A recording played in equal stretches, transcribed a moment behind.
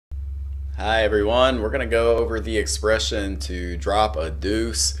Hi everyone, we're going to go over the expression to drop a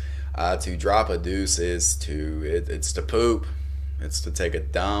deuce. To drop a deuce is it's to poop, it's to take a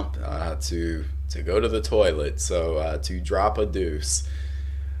dump, to go to the toilet. So to drop a deuce.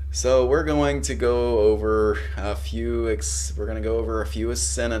 So we're going to go over we're going to go over a few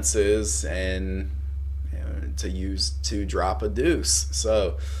sentences and to use to drop a deuce.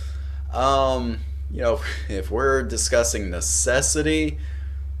 Um, if we're discussing necessity,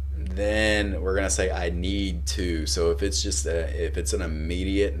 then we're going to say I need to. So if it's an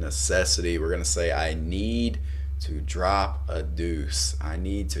immediate necessity, we're going to say I need to drop a deuce. I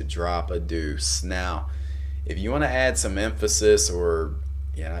need to drop a deuce. Now, if you want to add some emphasis or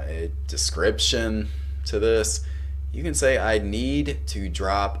a description to this, you can say I need to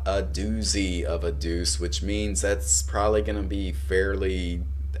drop a doozy of a deuce, which means that's probably going to be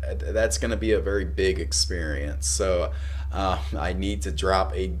that's going to be a very big experience. So I need to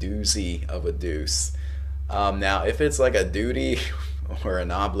drop a doozy of a deuce. Now, if it's like a duty or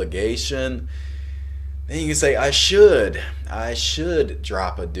an obligation, then you can say I should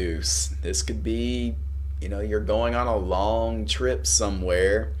drop a deuce. This could be, you're going on a long trip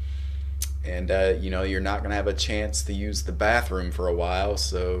somewhere, and you're not going to have a chance to use the bathroom for a while.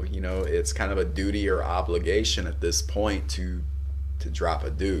 So it's kind of a duty or obligation at this point to drop a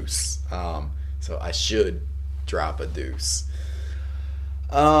deuce. So I should drop a deuce.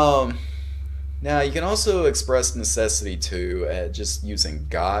 Um, Now you can also express necessity too, just using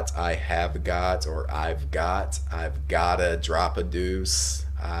got, I have got, or I've gotta drop a deuce,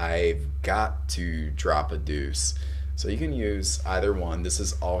 I've got to drop a deuce. So you can use either one. This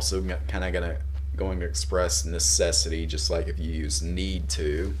is also kind of going to express necessity, just like if you use need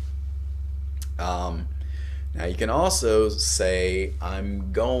to. Um, Now you can also say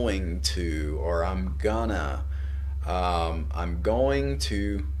I'm going to or I'm gonna. I'm going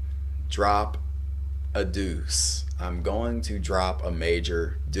to drop a deuce. I'm going to drop a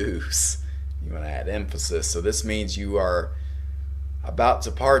major deuce. You want to add emphasis. So this means you are about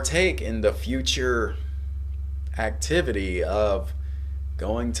to partake in the future activity of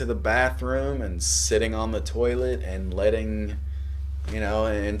going to the bathroom and sitting on the toilet and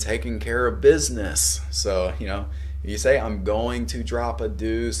and taking care of business. So, you say I'm going to drop a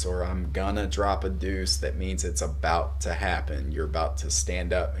deuce or I'm gonna drop a deuce, that means it's about to happen. You're about to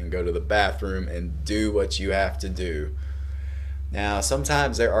stand up and go to the bathroom and do what you have to do. Now,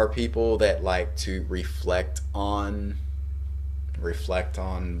 sometimes there are people that like to reflect on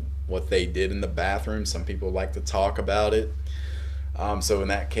what they did in the bathroom. Some people like to talk about it. So in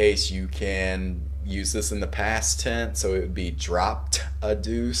that case, you can use this in the past tense. So it would be dropped a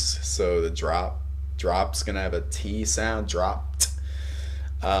deuce. So the drop's gonna have a T sound. Dropped.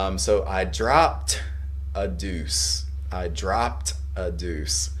 So I dropped a deuce. I dropped a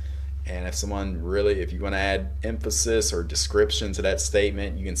deuce. And if you want to add emphasis or description to that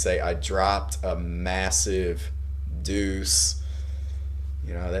statement, you can say I dropped a massive deuce.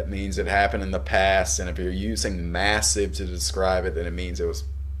 That means it happened in the past, and if you're using massive to describe it, then it means it was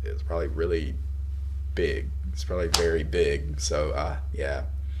probably really big. It's probably very big. So yeah,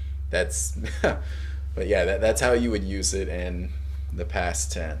 that's but yeah, that's how you would use it in the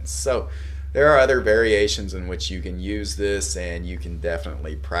past tense. So there are other variations in which you can use this, and you can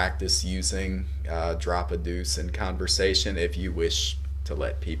definitely practice using drop a deuce in conversation if you wish to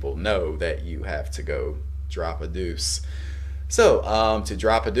let people know that you have to go drop a deuce. So, to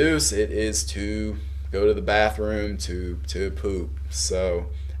drop a deuce, it is to go to the bathroom, to poop. So,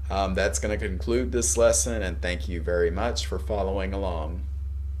 that's going to conclude this lesson, and thank you very much for following along.